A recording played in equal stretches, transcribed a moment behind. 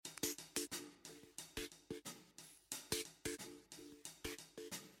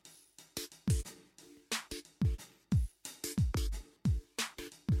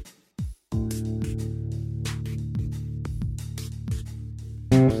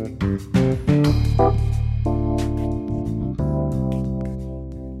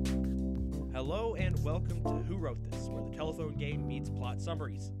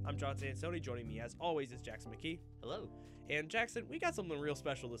Summaries. I'm John Sansoni. Joining me as always is Jackson McKee. Hello. And Jackson, we got something real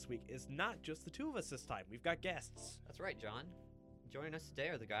special this week. It's not just the two of us this time. We've got guests. That's right, John. Joining us today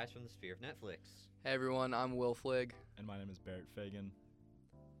are the guys from the Sphere of Netflix. Hey everyone, I'm Will Fligg. And my name is Barrett Fagan.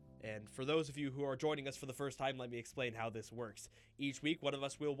 And for those of you who are joining us for the first time, let me explain how this works. Each week, one of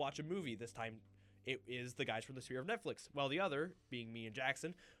us will watch a movie. This time, it is the guys from the Sphere of Netflix, while the other, being me and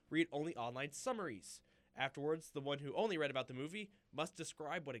Jackson, read only online summaries. Afterwards, the one who only read about the movie must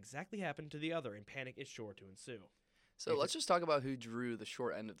describe what exactly happened to the other, and panic is sure to ensue. So let's just talk about who drew the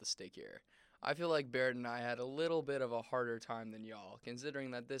short end of the stick here. I feel like Barrett and I had a little bit of a harder time than y'all,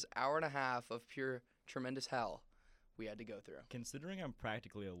 considering that this hour and a half of pure tremendous hell we had to go through. Considering I'm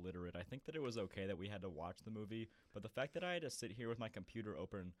practically illiterate, I think that it was okay that we had to watch the movie, but the fact that I had to sit here with my computer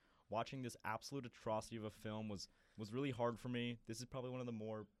open watching this absolute atrocity of a film was really hard for me. This is probably one of the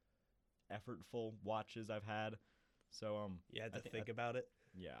more effortful watches I've had. So You had to think about it?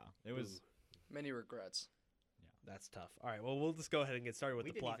 Yeah, it was. Many regrets. That's tough. All right, well, we'll just go ahead and get started with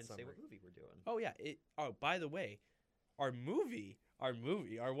We the didn't plot even summary. say what movie we're doing. Oh, yeah. By the way, our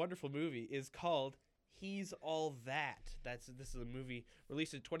wonderful movie is called He's All That. This is a movie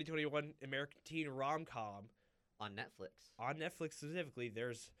released in 2021, American teen rom-com. On Netflix. On Netflix specifically,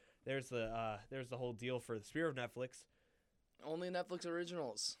 there's the whole deal for the Sphere of Netflix. Only Netflix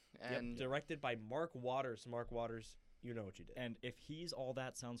originals. And Directed by Mark Waters. Mark Waters, you know what you did. And if He's All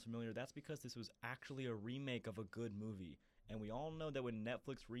That sounds familiar, that's because this was actually a remake of a good movie. And we all know that when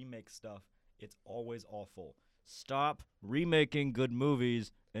Netflix remakes stuff, it's always awful. Stop remaking good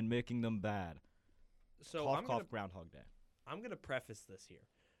movies and making them bad. So Cough, Groundhog Day. I'm gonna preface this here.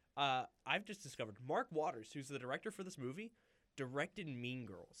 I've just discovered Mark Waters, who's the director for this movie, directed Mean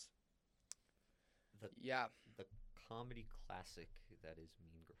Girls. The comedy classic that is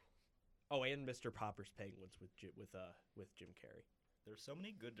Mean Girls. Oh, and Mr. Popper's Penguins with Jim Carrey. There's so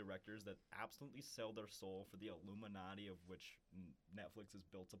many good directors that absolutely sell their soul for the Illuminati of which Netflix is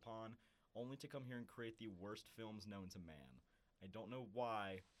built upon, only to come here and create the worst films known to man. I don't know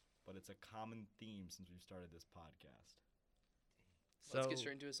why, but it's a common theme since we've started this podcast. let's get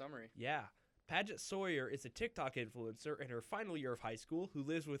straight into a summary. Yeah. Paget Sawyer is a TikTok influencer in her final year of high school who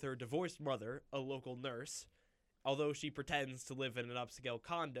lives with her divorced mother, a local nurse, although she pretends to live in an upscale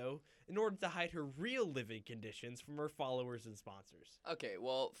condo in order to hide her real living conditions from her followers and sponsors. Okay,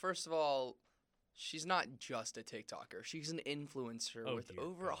 well, first of all, she's not just a TikToker. She's an influencer Oh, with dear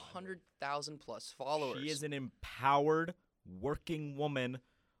over God. 100,000 plus followers. She is an empowered working woman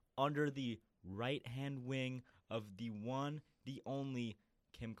under the right-hand wing of the one, the only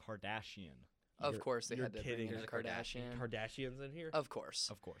Kim Kardashian. Of course, they you're had to kidding. bring in a Kardashian. Kardashians in here? Of course.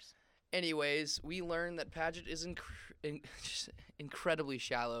 Of course. Anyways, we learn that Paget is just incredibly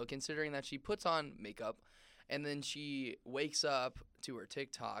shallow, considering that she puts on makeup, and then she wakes up to her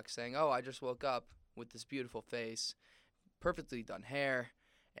TikTok saying, "Oh, I just woke up with this beautiful face, perfectly done hair,"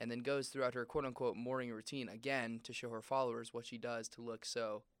 and then goes throughout her quote-unquote morning routine again to show her followers what she does to look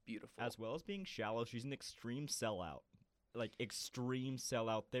so beautiful. As well as being shallow, she's an extreme sellout. Like, extreme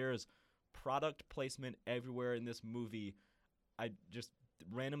sellout. There's product placement everywhere in this movie.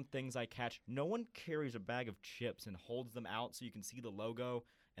 Random things I catch. No one carries a bag of chips and holds them out so you can see the logo.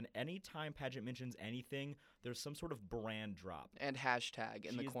 And anytime Paget mentions anything, there's some sort of brand drop. And hashtag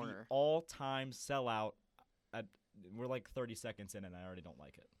in the She's corner. the all-time sellout. We're like 30 seconds in and I already don't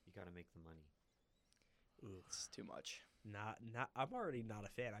like it. You gotta make the money. It's too much. Not. I'm already not a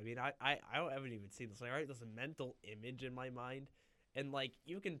fan. I mean, I haven't even seen this. Like, right, there's a mental image in my mind, and like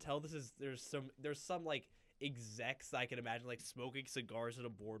you can tell there's some like execs I can imagine like smoking cigars in a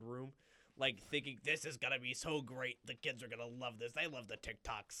boardroom, like thinking this is gonna be so great. The kids are gonna love this. They love the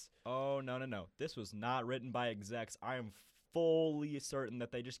TikToks. Oh, no. This was not written by execs. I am fully certain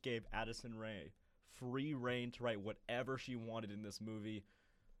that they just gave Addison Rae free reign to write whatever she wanted in this movie.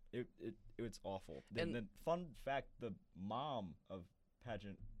 It's awful. And the fun fact, the mom of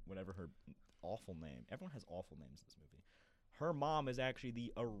Paget, whatever her awful name, everyone has awful names in this movie. Her mom is actually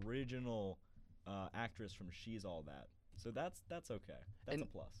the original actress from She's All That. So that's okay. That's a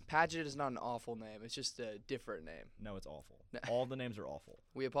plus. Paget is not an awful name. It's just a different name. No, it's awful. All the names are awful.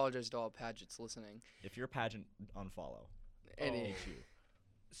 We apologize to all Pagets listening. If you're Paget, unfollow. Any- I hate you.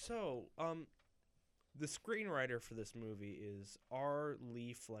 So, the screenwriter for this movie is R.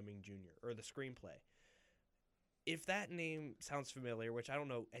 Lee Fleming Jr., or the screenplay. If that name sounds familiar, which I don't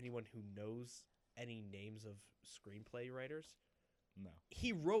know anyone who knows any names of screenplay writers, No.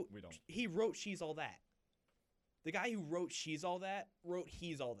 he wrote We don't. He wrote She's All That. The guy who wrote She's All That wrote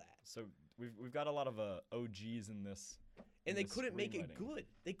He's All That. So we've got a lot of OGs in this. And they this couldn't make it screenwriting. good.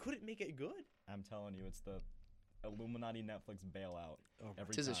 They couldn't make it good. I'm telling you, it's the Illuminati Netflix bailout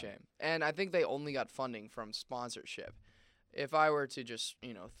every Tis time. a shame. And I think they only got funding from sponsorship. If I were to just,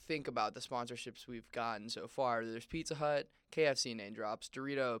 think about the sponsorships we've gotten so far, there's Pizza Hut, KFC name drops,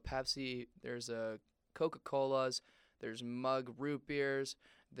 Dorito, Pepsi, there's Coca-Cola's, there's Mug root beers,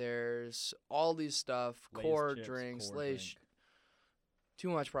 there's all these stuff, Lay's core chips, drinks, core Lay's. drink. Too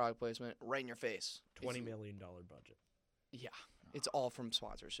much product placement right in your face. $20 million budget. Yeah, it's all from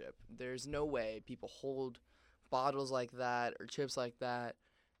sponsorship. There's no way people hold bottles like that or chips like that.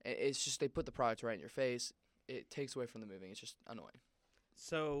 It's just they put the product right in your face. It takes away from the movie. It's just annoying.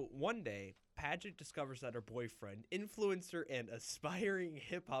 So one day, Paget discovers that her boyfriend, influencer, and aspiring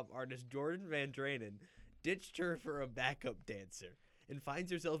hip hop artist Jordan Van Dranen ditched her for a backup dancer and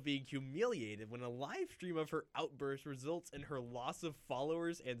finds herself being humiliated when a live stream of her outburst results in her loss of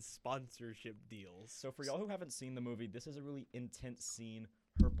followers and sponsorship deals. So for y'all who haven't seen the movie, this is a really intense scene.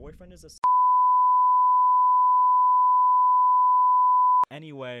 Her boyfriend is a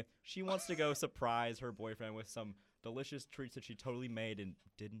Anyway, she wants to go surprise her boyfriend with some delicious treats that she totally made and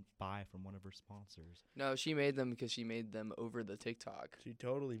didn't buy from one of her sponsors. No, she made them because she made them over the TikTok. She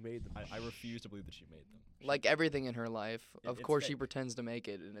totally made them. I refuse to believe that she made them. Like everything in her life, of it's course she fake. pretends to make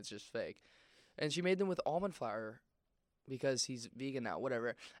it, and it's just fake. And she made them with almond flour because he's vegan now,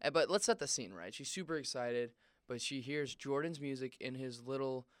 whatever. But let's set the scene, right? She's super excited, but she hears Jordan's music in his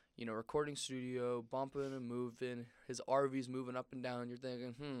little, recording studio, bumping and moving. His RV's moving up and down. You're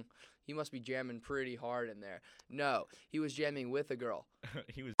thinking, he must be jamming pretty hard in there. No, he was jamming with a girl.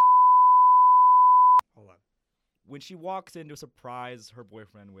 He was. Hold on. When she walks in to surprise her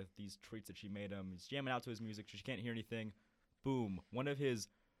boyfriend with these treats that she made him, he's jamming out to his music, so she can't hear anything. Boom. One of his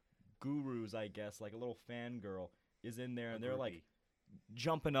gurus, I guess, like a little fangirl, is in there, and they're like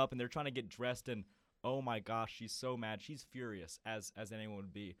jumping up, and they're trying to get dressed, and oh my gosh, she's so mad. She's furious, as anyone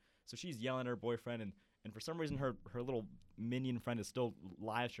would be. So she's yelling at her boyfriend, and for some reason her little minion friend is still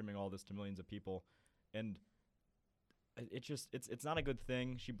live streaming all this to millions of people, and it's not a good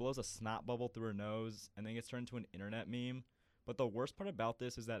thing. She blows a snot bubble through her nose and then gets turned into an internet meme. But the worst part about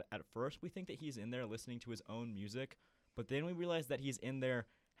this is that at first we think that he's in there listening to his own music, but then we realize that he's in there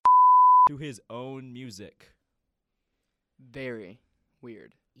to his own music. Very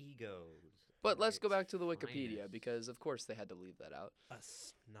weird. Egos. But let's go back to the Finest. Wikipedia because, of course, they had to leave that out. A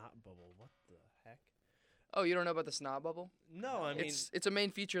snot bubble. What the heck? Oh, you don't know about the snot bubble? No, I mean. It's a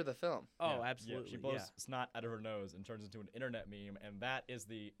main feature of the film. Oh, Yeah, absolutely. Yeah, she blows snot out of her nose and turns into an internet meme, and that is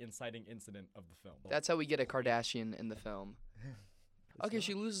the inciting incident of the film. That's how we get a Kardashian in the film. Okay,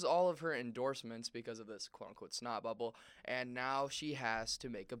 she loses all of her endorsements because of this quote-unquote snot bubble, and now she has to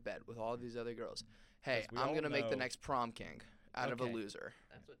make a bet with all these other girls. Hey, As we I'm all going to make the know- next prom king out of a Okay. loser.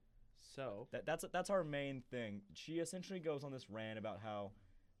 That's what. So, That's our main thing. She essentially goes on this rant about how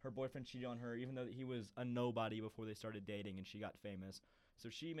her boyfriend cheated on her, even though he was a nobody before they started dating and she got famous. So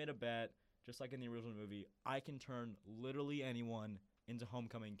she made a bet, just like in the original movie, I can turn literally anyone into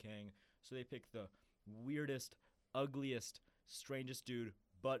Homecoming King. So they pick the weirdest, ugliest, strangest dude.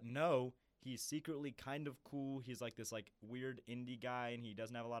 But no, he's secretly kind of cool. He's like this weird indie guy, and he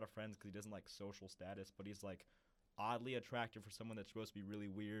doesn't have a lot of friends because he doesn't like social status. But he's like oddly attractive for someone that's supposed to be really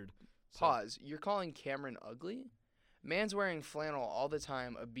weird. So- Pause. You're calling Cameron ugly? Man's wearing flannel all the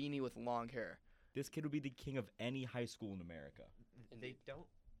time, a beanie with long hair. This kid would be the king of any high school in America. They don't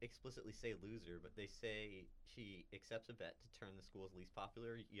explicitly say loser, but they say she accepts a bet to turn the school's least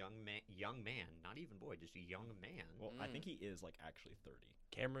popular young man, not even boy, just a young man. Well, I think he is actually 30.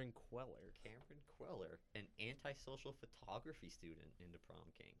 Cameron Queller. Cameron Queller, an antisocial photography student, into prom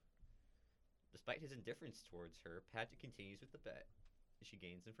king. Despite his indifference towards her, Paget continues with the bet. She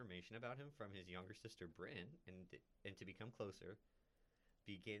gains information about him from his younger sister Bryn, and to become closer,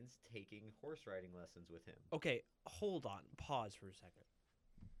 begins taking horse riding lessons with him. Okay, hold on. Pause for a second.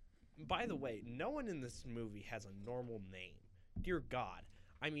 By the way, no one in this movie has a normal name. Dear God.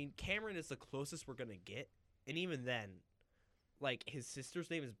 I mean, Cameron is the closest we're going to get. And even then, his sister's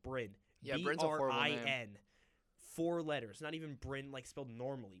name is Bryn. Yeah, Bryn's a horrible name. B-R-I-N. 4 letters. Not even Bryn, spelled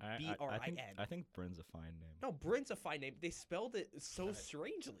normally. B-R-I-N. I think Bryn's a fine name. No, Bryn's a fine name. They spelled it so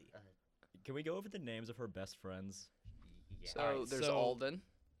strangely. Can we go over the names of her best friends? Yeah. So Alright, there's so- Alden.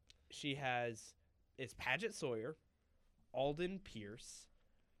 She has... It's Paget Sawyer, Alden Pierce,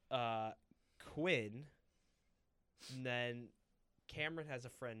 Quinn, and then Cameron has a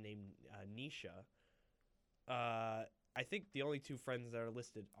friend named Nisha. I think the only 2 friends that are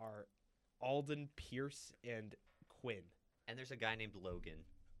listed are Alden Pierce and Quinn. And there's a guy named Logan.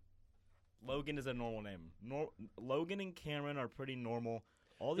 Logan is a normal name. Logan and Cameron are pretty normal.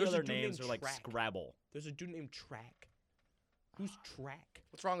 All the There's a other dude names named are like Track. Scrabble. There's a dude named Track. Who's Track?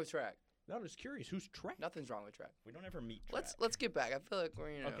 What's wrong with track? No, I'm just curious. Who's Trek? Nothing's wrong with Trek. We don't ever meet. Let's get back. I feel like we're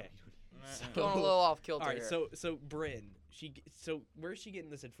Okay. going a little off kilter All right. here. So Bryn, where's she getting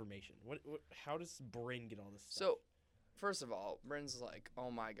this information? What how does Bryn get all this stuff? So, first of all, Bryn's like,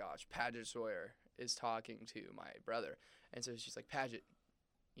 oh my gosh, Paget Sawyer is talking to my brother. And so she's like, Paget,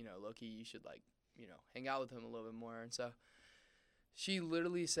 Loki, you should, hang out with him a little bit more. And so she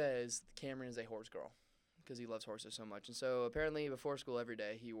literally says Cameron is a horse girl because he loves horses so much. And so apparently before school every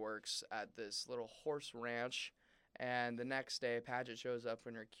day, he works at this little horse ranch. And the next day, Paget shows up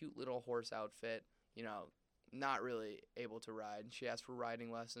in her cute little horse outfit, not really able to ride. She asks for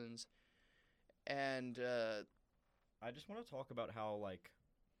riding lessons. And I just want to talk about how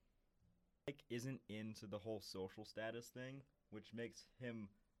Mike isn't into the whole social status thing, which makes him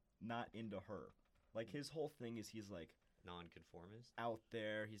not into her. Like his whole thing is he's like Non-conformist. out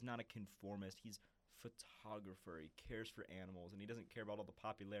there. He's not a conformist. He's photographer. He cares for animals, and he doesn't care about all the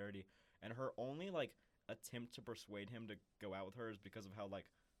popularity. And her only attempt to persuade him to go out with her is because of how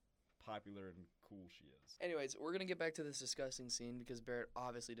popular and cool she is. anyways, we're going to get back to this disgusting scene because Barrett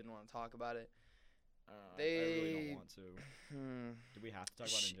obviously didn't want to talk about it. I really They- don't want to. Do we have to talk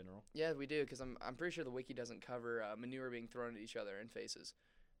about it in general? Yeah, we do because I'm pretty sure the wiki doesn't cover manure being thrown at each other in faces.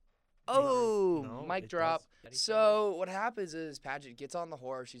 No, Oh, mic it drop. does. So what happens is Paget gets on the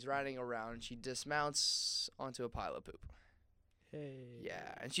horse, she's riding around, and she dismounts onto a pile of poop. Hey.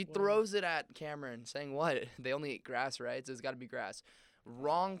 Yeah, and she Well- throws it at Cameron, saying what? They only eat grass, right? So it's got to be grass.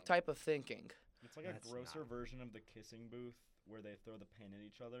 Wrong type of thinking. It's like That's a grosser not- version of the kissing booth where they throw the pen at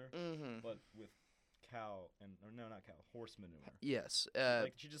each other, Mm-hmm. but with not cow, horse manure. Yes.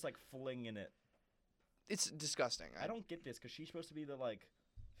 She's just flinging it. It's disgusting. I don't get this because she's supposed to be the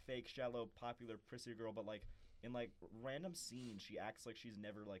fake, shallow, popular, prissy girl, but in random scenes she acts like she's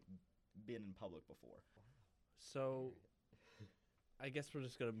never been in public before. So, I guess we're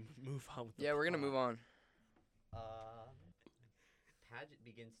just gonna move on. With the Yeah, we're gonna move plot. on. Paget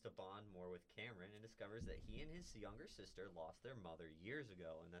begins to bond more with Cameron and discovers that he and his younger sister lost their mother years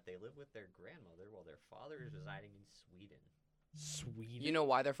ago and that they live with their grandmother while their father is residing in Sweden. Sweden. You know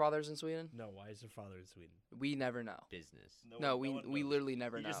why their father's in Sweden? No, why is her father in Sweden? We never know. Business. No, we literally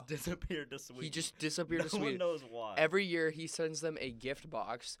never He know. just disappeared to Sweden. He just disappeared no to Sweden. one knows why. Every year he sends them a gift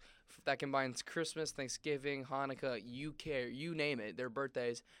box that combines Christmas, Thanksgiving, Hanukkah, you name it, their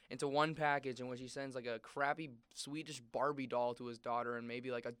birthdays, into one package in which he sends a crappy Swedish Barbie doll to his daughter and maybe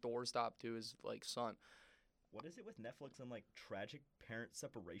a doorstop to his son. What is it with Netflix and tragic parent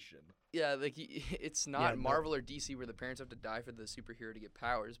separation? Yeah, it's not no. Marvel or DC where the parents have to die for the superhero to get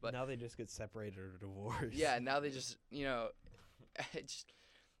powers, but now they just get separated or divorced. yeah, now they just it's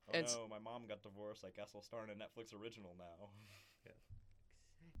Oh And no, my mom got divorced. I guess I'll star in a Netflix original now.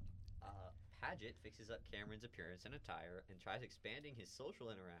 Paget fixes up Cameron's appearance and attire and tries expanding his social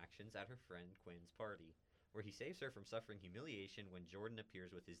interactions at her friend Quinn's party, where he saves her from suffering humiliation when Jordan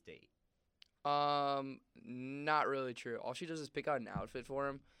appears with his date. not really true. All she does is pick out an outfit for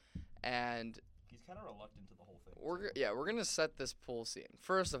him, and He's kind of reluctant to the whole thing. we're gonna set this pool scene.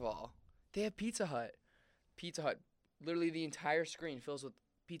 First of all, they have Pizza Hut. Pizza Hut, literally the entire screen fills with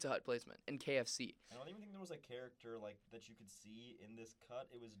Pizza Hut placement and KFC. I don't even think there was a character that you could see in this cut.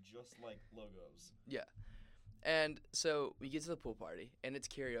 It was just logos. And so we get to the pool party, and it's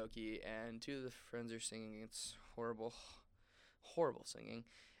karaoke, and two of the friends are singing. It's horrible, horrible singing.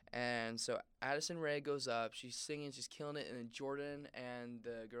 And so Addison Rae goes up, she's singing, she's killing it, and then Jordan and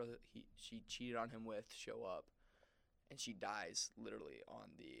the girl that she cheated on him with show up, and she dies literally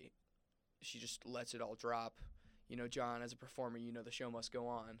she just lets it all drop. John, as a performer, the show must go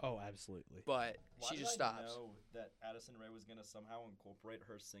on. Oh, absolutely. But Why she did just I stops. know that Addison Rae was gonna somehow incorporate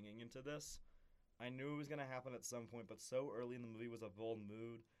her singing into this? I knew it was gonna happen at some point, but so early in the movie was a bold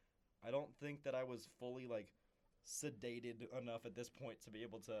mood. I don't think that I was fully sedated enough at this point to be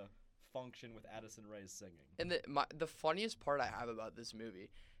able to function with Addison Rae's singing. And the funniest part I have about this movie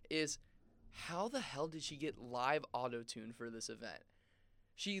is how the hell did she get live auto-tune for this event?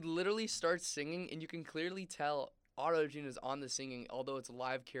 She literally starts singing, and you can clearly tell auto-tune is on the singing, although it's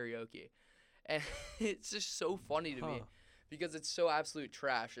live karaoke. And it's just so funny to me Huh. because it's so absolute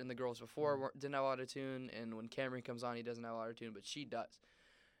trash. And the girls before didn't have auto-tune, and when Cameron comes on, he doesn't have auto-tune, but she does.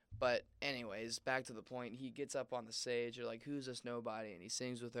 But anyways, back to the point. He gets up on the stage. You're like, who's this nobody? And he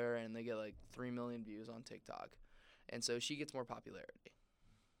sings with her, and they get 3 million views on TikTok. And so she gets more popularity.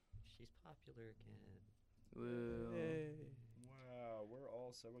 She's popular again. Woo. Wow, we're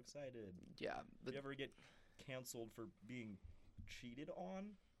all so excited. Yeah. If you ever get canceled for being cheated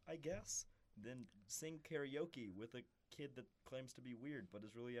on, I guess, then sing karaoke with a kid that claims to be weird but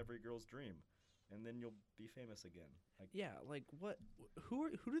is really every girl's dream. and then you'll be famous again. Like, Yeah, like what? Who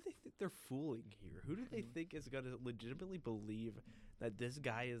do they think they're fooling here? Who do they think is gonna legitimately believe that this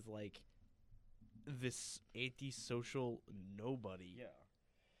guy is like this antisocial nobody? yeah.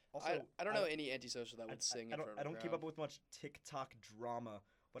 I don't know any antisocial that would sing in front of I a don't keep crowd. up with much TikTok drama,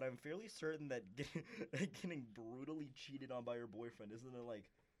 but I'm fairly certain that getting brutally cheated on by your boyfriend is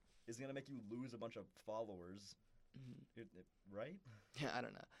gonna make you lose a bunch of followers, Mhm. right? Yeah, I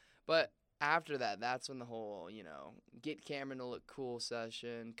don't know. But after that, that's when the whole, get Cameron to look cool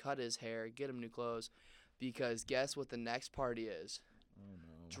session, cut his hair, get him new clothes. Because guess what the next party is? Oh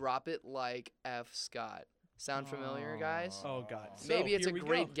no. Drop It Like F. Scott. Sound familiar, guys? Oh God. Maybe So, it's a here we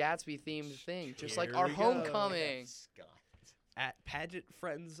great go. Gatsby themed thing, just like Here our we go. homecoming. Scott. At Pageant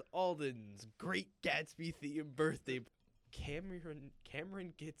Friends Alden's Great Gatsby themed birthday,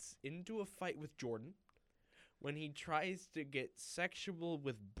 Cameron gets into a fight with Jordan when he tries to get sexual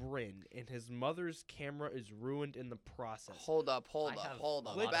with Bryn, and his mother's camera is ruined in the process. Hold up. I have a lot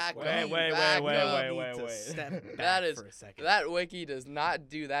of Back questions. up. Wait, back wait, up. wait, Need wait, to wait. Step back That is- for a second. That wiki does not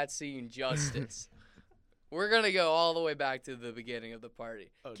do that scene justice. We're going to go all the way back to the beginning of the party.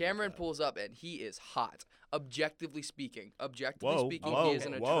 Oh, dear Cameron God. pulls up, and he is hot. Objectively speaking, he is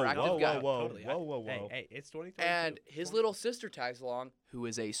an whoa, attractive whoa, guy. whoa, totally. whoa. Hey, it's 2022. And his little sister tags along, who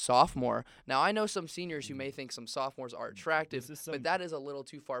is a sophomore. Now, I know some seniors who may think some sophomores are attractive, This is but some- that is a little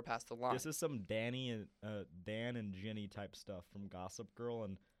too far past the line. This is some Dan and Jenny type stuff from Gossip Girl,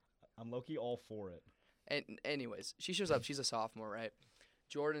 and I'm low-key all for it. And anyways, she shows up. She's a sophomore, right?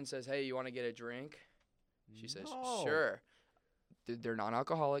 Jordan says, "Hey, you want to get a drink?" She says, No. "Sure." They're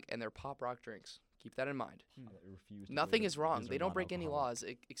non-alcoholic and they're pop rock drinks. Keep that in mind. I refuse to Nothing believe is that wrong. these They are don't break any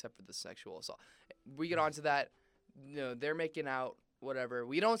non-alcoholic. laws except for the sexual assault. We get on to that. They're making out, whatever.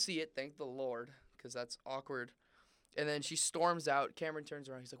 We don't see it, thank the Lord, because that's awkward. And then she storms out. Cameron turns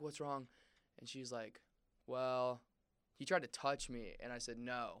around. He's like, "What's wrong?" And she's like, "Well, he tried to touch me." And I said,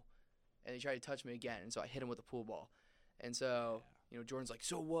 "No." And he tried to touch me again. And so I hit him with a pool ball. And so, Jordan's like,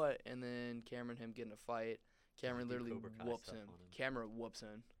 "So what?" And then Cameron and him get in a fight. Cameron Do literally Cobra Kai whoops stuff him. on him. Cameron whoops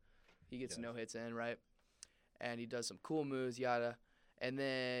him. He gets does. no hits in, right? And he does some cool moves, yada. And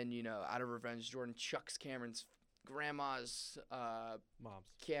then, out of revenge, Jordan chucks Cameron's grandma's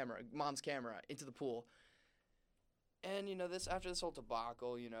mom's camera into the pool. And, after this whole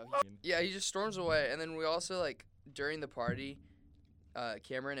debacle, yeah, he just storms away. And then we also, during the party,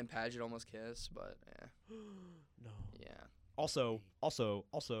 Cameron and Paget almost kiss, but, No. yeah. Also,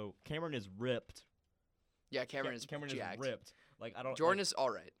 Cameron is ripped. Yeah, Cameron is Cameron jacked. is ripped. Like I don't. Jordan is all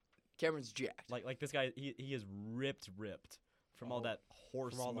right. Cameron's jacked. like this guy. He is ripped from all Oh, that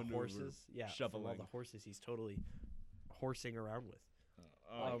horse From all the maneuver horses, from all shoveling. the horses he's totally horsing around with.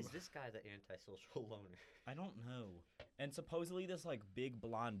 Why Um, is this guy the antisocial loner? I don't know. And supposedly this big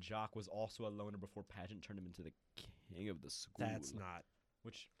blonde jock was also a loner before Pageant turned him into the king of the school. That's not.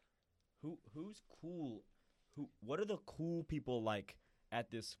 Which, who's cool? What are the cool people like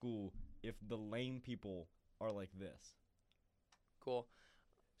at this school if the lame people are like this? Cool.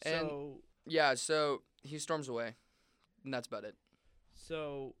 And So, yeah, so he storms away. And that's about it.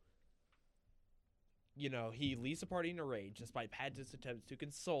 He leaves the party in a rage despite Paget's attempts to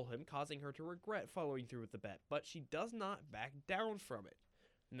console him, causing her to regret following through with the bet, but she does not back down from it.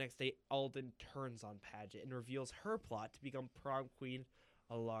 The next day, Alden turns on Paget and reveals her plot to become prom queen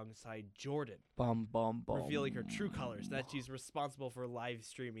alongside Jordan, Bum, bum, bum. revealing her true colors, that she's responsible for live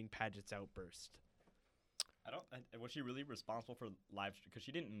streaming Paget's outburst. Was she really responsible for live? Because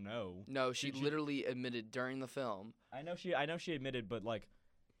she didn't know. No, she Did she- literally admitted during the film. I know she admitted, but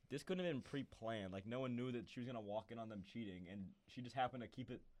this couldn't have been pre-planned. No one knew that she was gonna walk in on them cheating, and she just happened to keep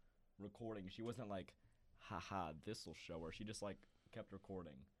it recording. She wasn't like, haha, this'll show her. She just kept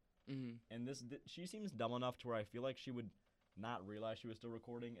recording. Hmm. And she seems dumb enough to where I feel like she would not realize she was still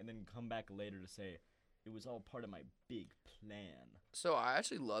recording, and then come back later to say it was all part of my big plan. So I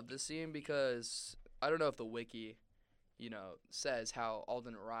actually love this scene because I don't know if the wiki, says how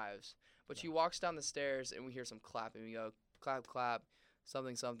Alden arrives, but she walks down the stairs and we hear some clapping. We go, clap, clap,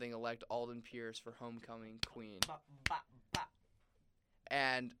 something, something, elect Alden Pierce for homecoming queen.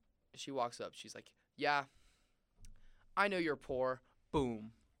 And she walks up. She's like, "Yeah, I know you're poor.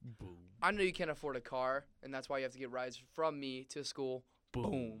 Boom. Boom. I know you can't afford a car, and that's why you have to get rides from me to school.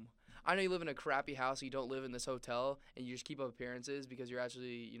 Boom. I know you live in a crappy house, and you don't live in this hotel, and you just keep up appearances because you're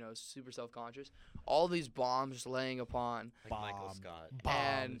actually, super self-conscious. All these bombs just laying upon. Like Michael Bomb. Scott.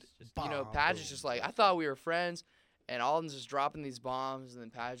 And, It's just bomb, Paget's just like, I thought we were friends, and Alden's just dropping these bombs, and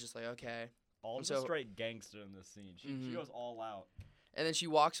then Paget's just like, okay. Alden's So- a straight gangster in this scene. She Mhm. goes all out. And then she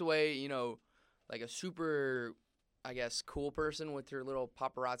walks away, like a super, I guess, cool person with her little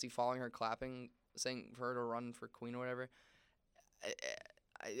paparazzi following her clapping saying for her to run for queen or whatever.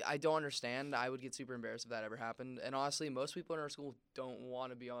 I don't understand. I would get super embarrassed if that ever happened. And honestly, most people in our school don't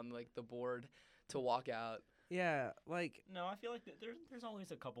want to be on like the board to walk out. Yeah, like No, I feel like there's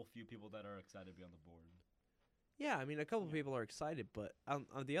always a couple few people that are excited to be on the board. yeah, I mean a couple Yeah. people are excited, but on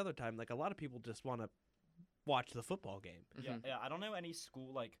the other time, like a lot of people just want to watch the football game. Yeah, Mhm. yeah. I don't know any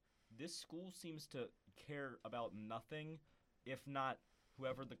school like this school seems to care about nothing, if not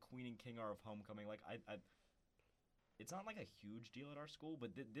whoever the queen and king are of homecoming. Like I it's not like a huge deal at our school, but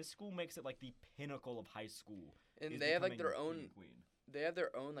this school makes it like the pinnacle of high school. And is they have like becoming their king own. and queen. They have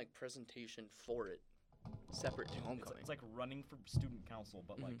their own like presentation for it, separate to It's, homecoming. it's like running for student council,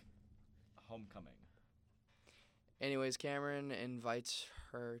 but Mhm. like homecoming. Anyways, Cameron invites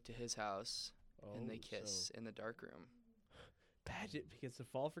her to his house, and they Oh, kiss so in the dark room. Paget begins to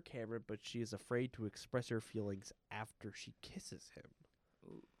fall for Cameron, but she is afraid to express her feelings after she kisses him.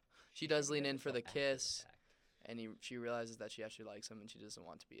 She does lean in doesn't for the feel after the kiss, fact. and she realizes that she actually likes him, and she doesn't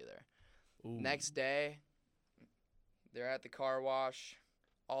want to be there. Ooh. Next day, they're at the car wash.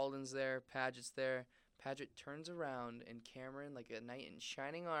 Alden's there. Paget's there. Paget turns around, and Cameron, like a knight in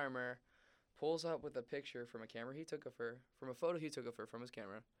shining armor, pulls up with a picture from a camera he took of her, from a photo he took of her from his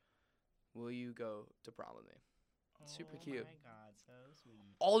camera. Will you go to prom with me? Super cute. Oh my god, so sweet.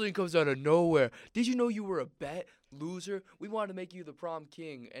 Alden comes out of nowhere. Did you know you were a bet loser? We wanted to make you the prom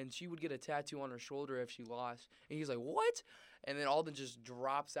king, and she would get a tattoo on her shoulder if she lost. And he's like, what? And then Alden just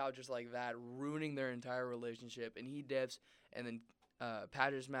drops out just like that, ruining their entire relationship. And he dips, and then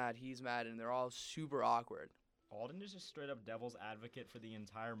Paget's mad, he's mad, and they're all super awkward. Alden is just straight up devil's advocate for the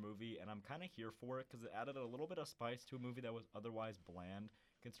entire movie, and I'm kind of here for it because it added a little bit of spice to a movie that was otherwise bland,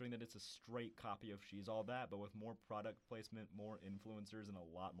 considering that it's a straight copy of She's All That, but with more product placement, more influencers, and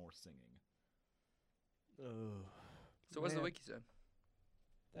a lot more singing. Ugh. So what's the Man, wiki say?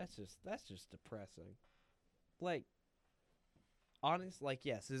 That's just depressing. Like, honest, like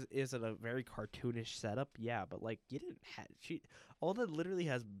yes, is it a very cartoonish setup? Yeah, but like you didn't have Alden literally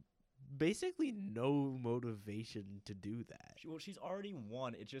has basically no motivation to do that. Well, she's already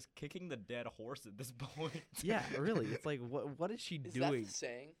won. It's just kicking the dead horse at this point. Yeah, really. It's like what is she Is doing? that the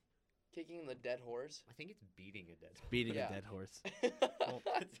saying? Kicking the dead horse? I think it's beating a dead. Beating Yeah. a dead horse. Well,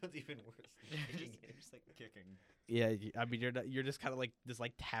 that sounds even worse. Than You're kicking just, it. you're just like kicking. Yeah, I mean you're just kind of like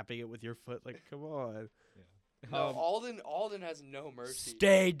tapping it with your foot. Like, come on. No, Um, Alden has no mercy.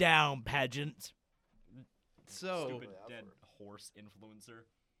 Stay down, pageant. So Stupid Totally dead outward. horse influencer.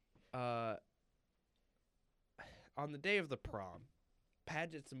 on the day of the prom,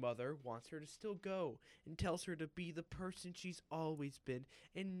 Paget's mother wants her to still go and tells her to be the person she's always been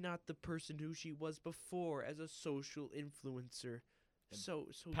and not the person who she was before as a social influencer. And So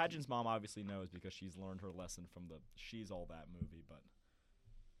Pageant's mom obviously knows because she's learned her lesson from the She's All That movie, but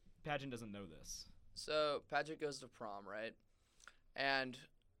Pageant doesn't know this. So Paget goes to prom, right? And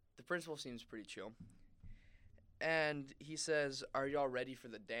the principal seems pretty chill. And he says, "Are y'all ready for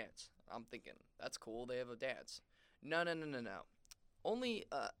the dance?" I'm thinking, that's cool. They have a dance. No. Only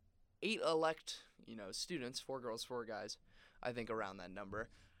 8 elect, students, 4 girls, 4 guys, I think around that number,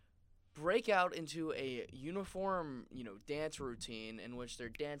 break out into a uniform, dance routine in which they're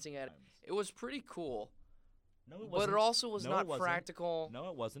dancing at. It was pretty cool, No, it but wasn't. it also was No, it not wasn't. practical. No,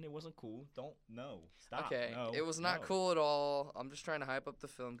 it wasn't. It wasn't cool. Stop. Okay, No, it was not no. cool at all. I'm just trying to hype up the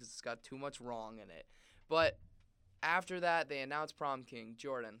film because it's got too much wrong in it. But after that, they announced prom king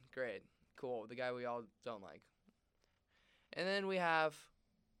Jordan. Great, cool. The guy we all don't like. And then we have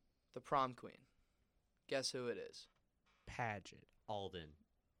the prom queen. Guess who it is? Paget. Alden.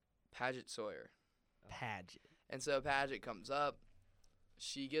 Paget Sawyer. Paget. And so Paget comes up.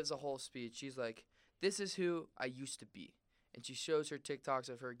 She gives a whole speech. She's like, "This is who I used to be." And she shows her TikToks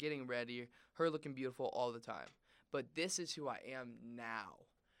of her getting ready, her looking beautiful all the time. But this is who I am now.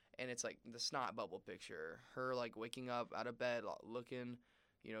 And it's like the snot bubble picture. Her like waking up out of bed looking,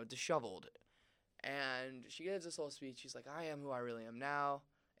 disheveled. And she gives this whole speech. She's like, "I am who I really am now."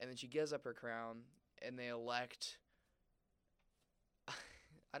 And then she gives up her crown and they elect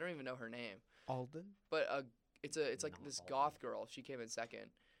I don't even know her name. Alden. But it's like Not this Alden. goth girl. She came in second,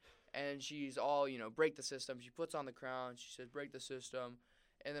 and she's all break the system. She puts on the crown. She says break the system,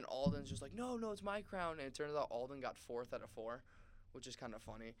 and then Alden's just like no, it's my crown. And it turns out Alden got 4th out of 4, which is kind of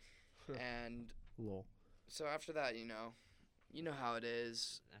funny. And Lol. so after that, you know how it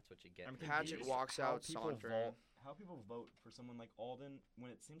is. That's what you get. I'm for Paget being- walks how out people sauntering. How people vote for someone like Alden when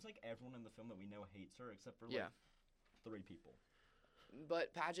it seems like everyone in the film that we know hates her except for like Yeah. 3 people.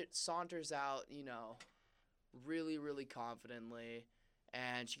 But Paget saunters out, really, really confidently,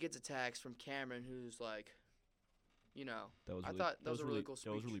 and she gets a text from Cameron who's like, you know, That was I really, thought that was a really cool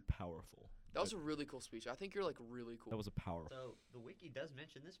That was speech. really powerful. That was a really cool speech. I think you're like really cool. That was a powerful. So the wiki does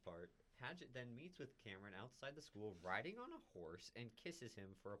mention this part. Paget then meets with Cameron outside the school, riding on a horse, and kisses him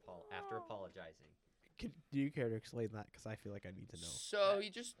for after apologizing. Do you care to explain that? Because I feel like I need to know. So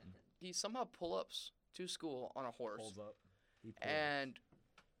he somehow pull ups to school on a horse, Holds up. and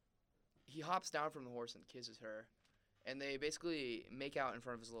he hops down from the horse and kisses her, and they basically make out in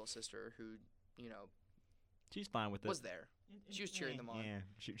front of his little sister, who, you know, She's fine with it. was there. She was cheering them on. Yeah,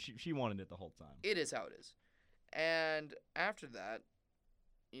 she wanted it the whole time. It is how it is. And after that,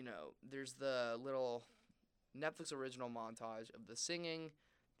 you know, there's the little Netflix original montage of the singing,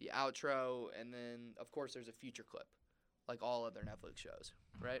 the outro, and then, of course, there's a feature clip, like all other Netflix shows,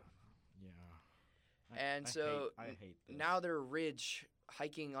 right? Yeah. And so I hate this. Now they're Ridge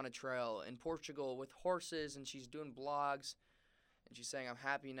hiking on a trail in Portugal with horses, and she's doing blogs, and she's saying, "I'm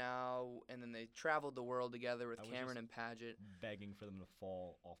happy now." And then they traveled the world together with I was Cameron just and Paget. begging for them to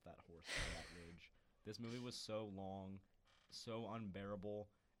fall off that horse on that ridge. This movie was so long, so unbearable,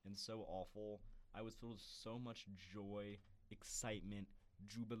 and so awful. I was filled with so much joy, excitement,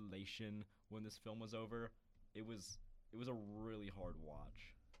 jubilation when this film was over. It was a really hard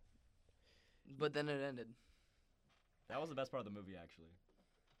watch. But then it ended. That was the best part of the movie, actually.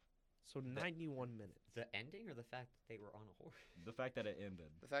 So 91 minutes. The ending or the fact that they were on a horse? The fact that it ended.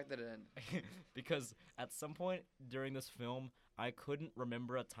 The fact that it ended. Because at some point during this film, I couldn't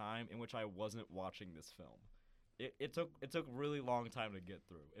remember a time in which I wasn't watching this film. It took really long time to get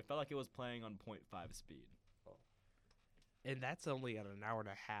through. It felt like it was playing on 0.5 speed. And that's only at an hour and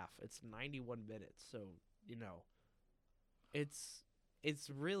a half. It's 91 minutes. So, you know, it's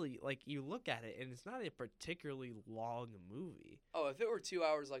really, like, you look at it, and it's not a particularly long movie. Oh, if it were 2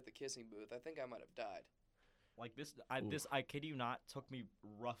 hours like The Kissing Booth, I think I might have died. Like this, Oof. I kid you not, took me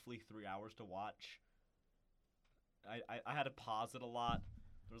roughly 3 hours to watch. I had to pause it a lot.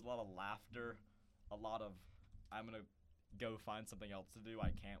 There was a lot of laughter, a lot of I'm gonna go find something else to do.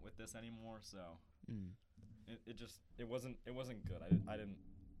 I can't with this anymore. So it wasn't good. I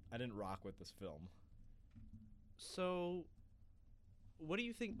didn't rock with this film. So, what do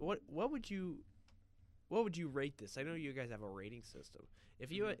you think? What would you rate this? I know you guys have a rating system.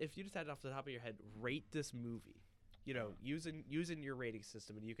 If you just had it off the top of your head, rate this movie. You know, using your rating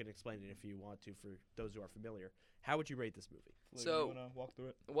system, and you can explain it if you want to for those who are familiar. How would you rate this movie? So- you wanna walk through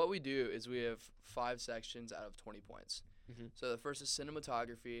it? What we do is we have 5 sections out of 20 points. Mhm. So the first is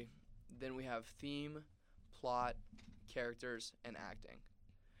cinematography, then we have theme, plot, characters, and acting.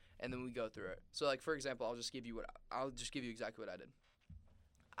 And then we go through it. So, like, for example, I'll just give you exactly what I did.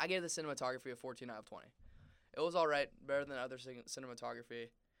 I gave the cinematography a 14 out of 20. It was all right, better than other cinematography,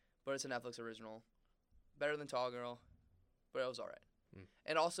 but it's a Netflix original. Better than Tall Girl, but it was all right. Mm.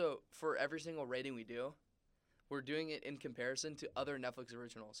 And also, for every single rating we do, we're doing it in comparison to other Netflix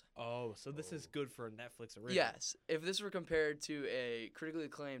originals. Oh, so this is good for a Netflix original. Yes. If this were compared to a critically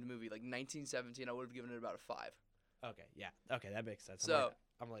acclaimed movie like 1917, I would have given it about a 5. Okay. Yeah. Okay, that makes sense. So-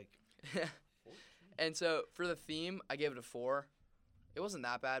 I'm like, And so for the theme, I gave it a 4. It wasn't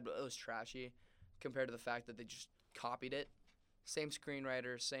that bad, but it was trashy compared to the fact that they just copied it. Same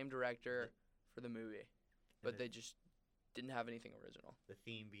screenwriter, same director for the movie, but they just didn't have anything original. The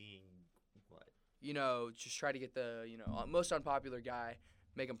theme being what? You know, just try to get the, you know, most unpopular guy,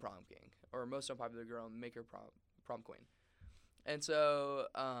 make him prom king, or most unpopular girl, make her prom queen. And so,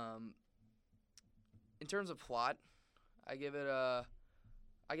 in terms of plot, I give it a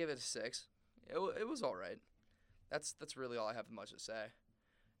 6. It was all right. That's really all I have much to say.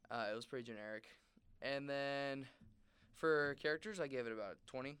 It was pretty generic. And then for characters, I gave it about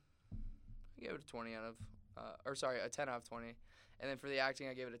 20. I gave it a 20 out of, a 10 out of 20. And then for the acting,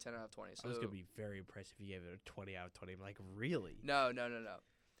 I gave it a 10 out of 20. So I was gonna be very impressed if you gave it a 20 out of 20. I'm like, really? No.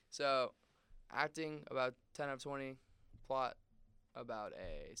 So acting about 10 out of 20. Plot about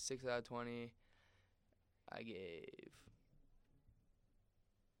a 6 out of 20. I gave.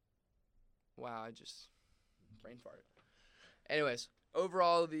 Wow, I just brain farted. Anyways,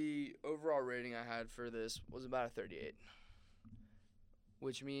 the overall rating I had for this was about a 38.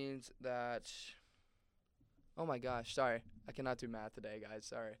 Which means that. Oh my gosh, sorry. I cannot do math today, guys.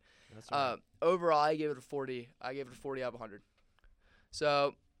 Sorry. That's all right. Overall, I gave it a 40. I gave it a 40 out of 100.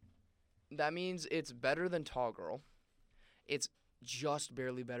 So that means it's better than Tall Girl. It's just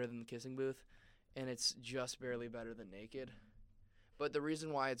barely better than The Kissing Booth, and it's just barely better than Naked. But the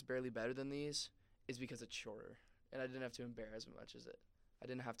reason why it's barely better than these is because it's shorter, and I didn't have to embarrass as much as it. I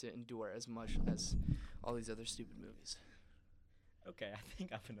didn't have to endure as much as all these other stupid movies. Okay, I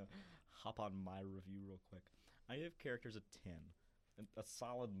think I'm gonna hop on my review real quick. I give characters a 10, a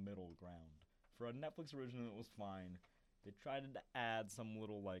solid middle ground For a Netflix original, it was fine. They tried to add some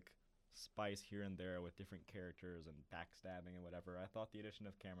little like spice here and there with different characters and backstabbing and whatever. I thought the addition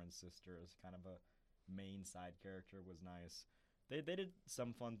of Cameron's sister as kind of a main side character was nice. They did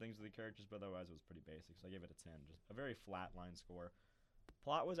some fun things with the characters, but otherwise it was pretty basic. So I gave it a 10, just a very flat line score.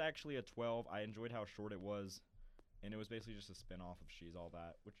 Plot was actually a 12. I enjoyed how short it was, and it was basically just a spin-off of She's All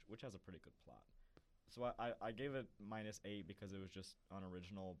That, which has a pretty good plot. So I gave it -8 because it was just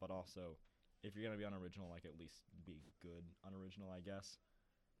unoriginal, but also if you're going to be unoriginal, like at least be good unoriginal, I guess.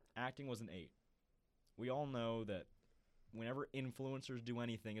 Acting was an 8. We all know that whenever influencers do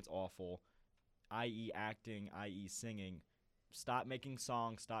anything, it's awful, i.e. acting, i.e. singing. Stop making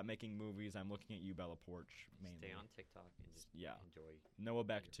songs, stop making movies. I'm looking at you, Bella Porch, mainly. Stay on TikTok and just enjoy. Noah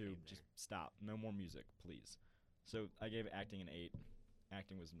Beck, your too. fame Just there. stop. No more music, please. So I gave acting an 8.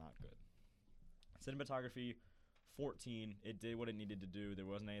 Acting was not good. Cinematography, 14. It did what it needed to do. There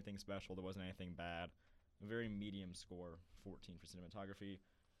wasn't anything special. There wasn't anything bad. A very medium score, 14 for cinematography.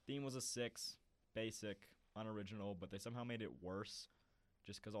 Theme was a 6. Basic, unoriginal, but they somehow made it worse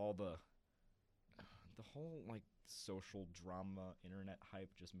just because all the whole, like, social drama, internet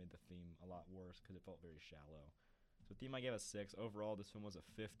hype just made the theme a lot worse because it felt very shallow. So theme I gave a 6. Overall, this film was a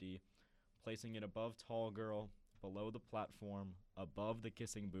 50, placing it above Tall Girl, below The Platform, above The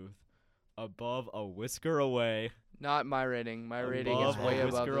Kissing Booth, above A Whisker Away, Not my rating. My rating is Above way A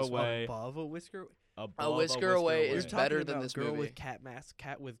above Whisker this one. Away. Above a whisker. above A Whisker Away You're is talking better than about this girl movie. with cat mask,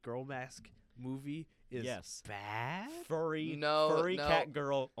 cat with girl mask movie is Yes. bad. Furry No, no. cat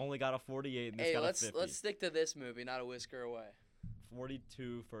girl only got a 48 and this Hey, got let's a 50. let's stick to this movie, not A Whisker Away.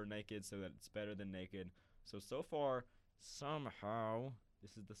 42 for Naked, so that it's better than Naked. So far, somehow,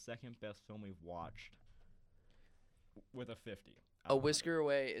 this is the second best film we've watched with a 50. A Whisker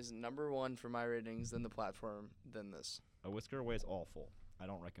Away is number 1 for my ratings, then The Platform, then this. A Whisker Away is awful. I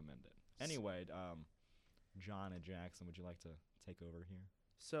don't recommend it. Anyway, John and Jackson, would you like to take over here?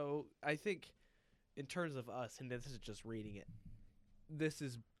 So I think, in terms of us, and this is just reading it, this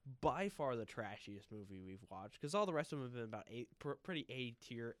is by far the trashiest movie we've watched because all the rest of them have been about pretty A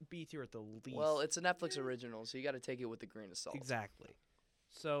tier, B tier at the least. Well, it's a Netflix original, so you got to take it with a grain of salt. exactly.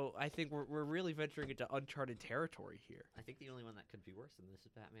 So I think we're really venturing into uncharted territory here. I think the only one that could be worse than this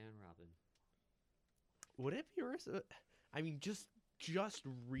is Batman and Robin. Would it be worse? I mean, just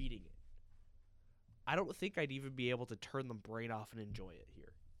reading it, I don't think I'd even be able to turn the brain off and enjoy it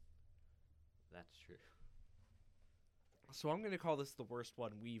here. That's true. So I'm going to call this the worst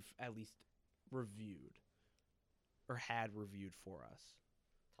one we've at least reviewed or had reviewed for us.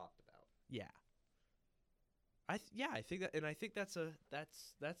 Talked about. Yeah. I think that, and I think that's a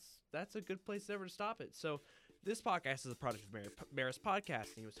good place ever to stop it. So this podcast is a product of Maris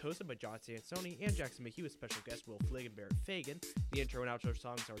Podcast, and it was hosted by John Sansoni and Jackson McHugh with special guests Will Fligg and Barrett Fagan. The intro and outro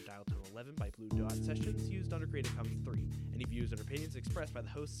songs are Dial Tone 11 by Blue Dot Sessions, used under Creative Commons 3. Any views and opinions expressed by the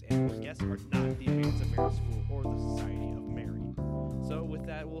hosts and or guests are not the opinions of Maris School or the Society of Mary. So with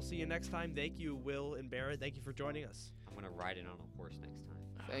that, we'll see you next time. Thank you, Will and Barrett. Thank you for joining us. I'm gonna ride it on a horse next time.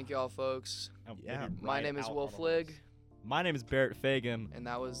 Thank y'all, folks. Yeah. maybe My right name is out Will on the Fligg, horse. My name is Barrett Fagan. and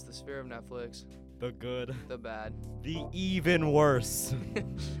that was The Sphere of Netflix, The good. the bad. The even worse.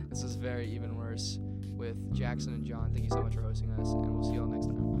 This is very even worse with Jackson and John. Thank you so much for hosting us, and we'll see y'all next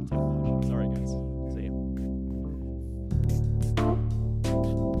time. Sorry, guys. See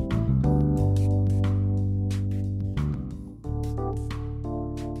you.